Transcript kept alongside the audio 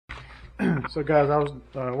So guys, I was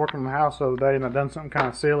working on the house the other day and I done something kind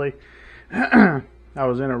of silly. I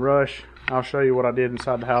was in a rush. I'll show you what I did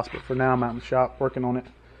inside the house, but for now I'm out in the shop working on it.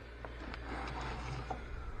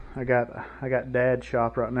 I got Dad's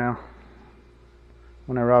shop right now.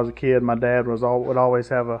 Whenever I was a kid, my dad would always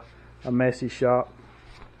have a messy shop,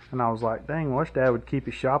 and I was like, dang, I wish Dad would keep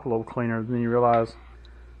his shop a little cleaner. And then you realize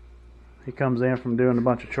he comes in from doing a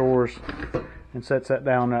bunch of chores and sets that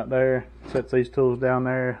down right there, sets these tools down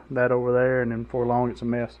there, that over there, and then before long it's a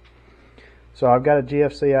mess. So I've got a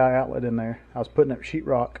GFCI outlet in there. I was putting up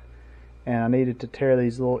sheetrock, and I needed to tear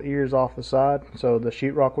these little ears off the side so the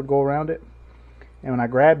sheetrock would go around it. And when I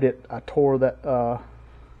grabbed it, I tore it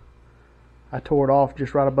off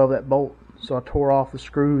just right above that bolt. So I tore off the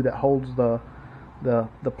screw that holds the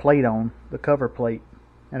plate on, the cover plate,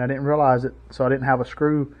 and I didn't realize it. So I didn't have a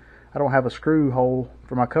screw. I don't have a screw hole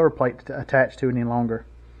for my cover plate to attach to any longer.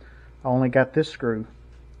 I only got this screw,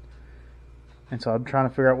 and so I'm trying to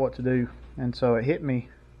figure out what to do. And so it hit me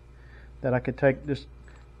that I could take this.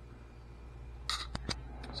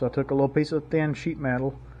 So I took a little piece of thin sheet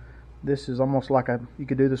metal. This is almost like you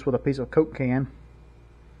could do this with a piece of Coke can.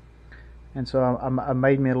 And so I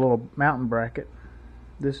made me a little mounting bracket.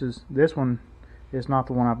 This one is not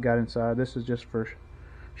the one I've got inside. This is just for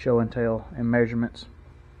show and tell and measurements.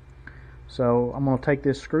 So I'm going to take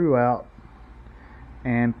this screw out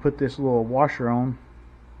and put this little washer on.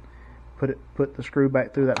 Put the screw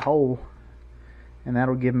back through that hole, and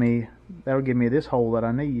that'll give me this hole that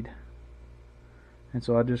I need. And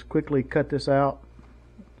so I just quickly cut this out,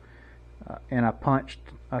 and I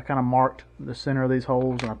kind of marked the center of these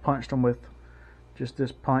holes, and I punched them with just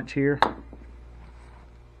this punch here.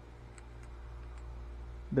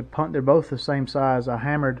 They're both the same size. I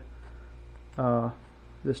hammered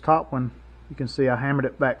this top one. You can see I hammered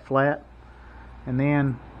it back flat, and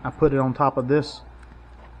then I put it on top of this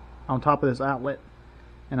outlet,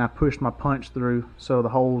 and I pushed my punch through so the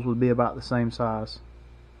holes would be about the same size.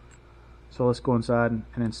 So let's go inside and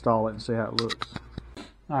install it and see how it looks.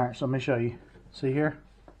 Alright, so let me show you. See here?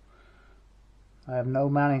 I have no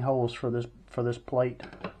mounting holes for this plate.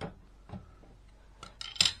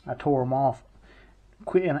 I tore them off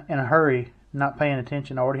quick in a hurry, not paying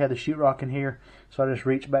attention. I already had the sheetrock in here, so I just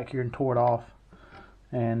reached back here and tore it off.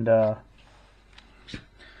 And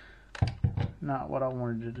not what I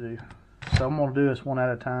wanted to do. So I'm going to do this one at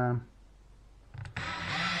a time.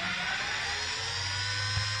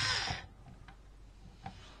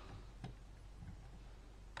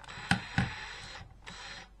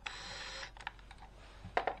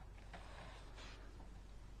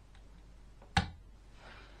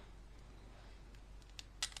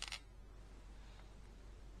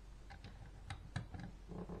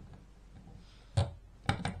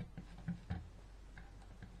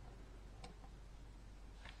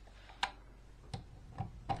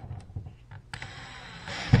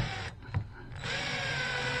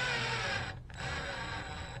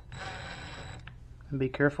 And be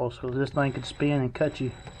careful, so this thing could spin and cut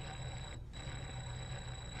you.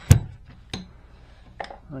 I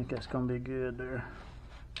think that's going to be good there.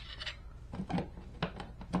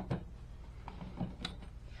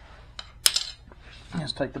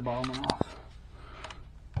 Let's take the bottom off.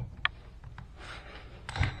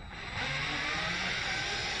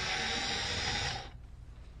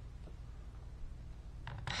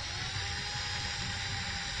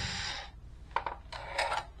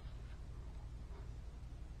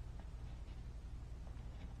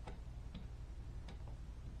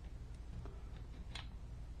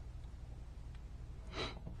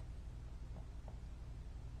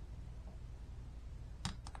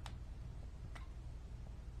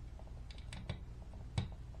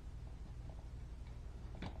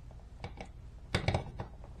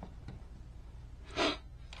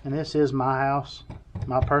 And this is my house,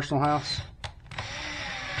 my personal house.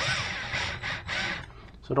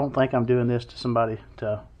 So don't think I'm doing this to somebody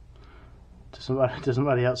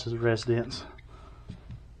else's residence.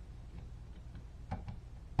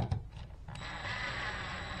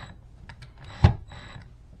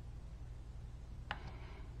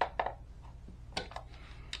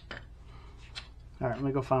 Alright, let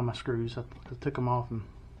me go find my screws. I took them off, and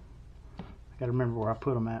I gotta remember where I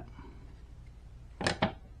put them at.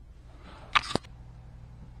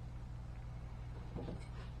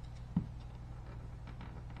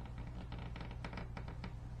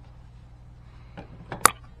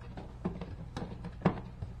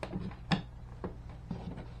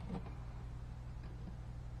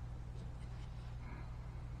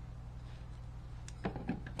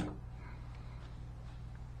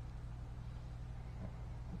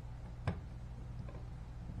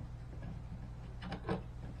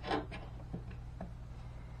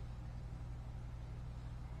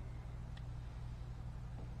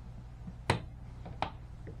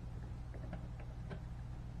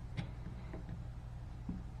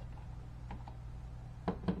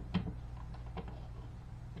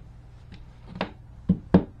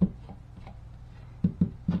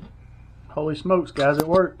 Holy smokes, guys, it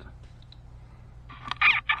worked.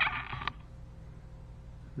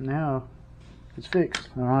 Now it's fixed.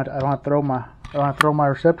 I don't have to throw my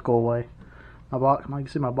receptacle away. My box, you can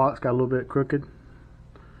see my box got a little bit crooked,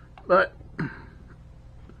 but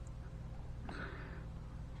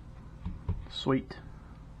sweet.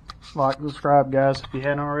 Like, subscribe, guys, if you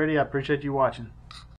hadn't already. I appreciate you watching.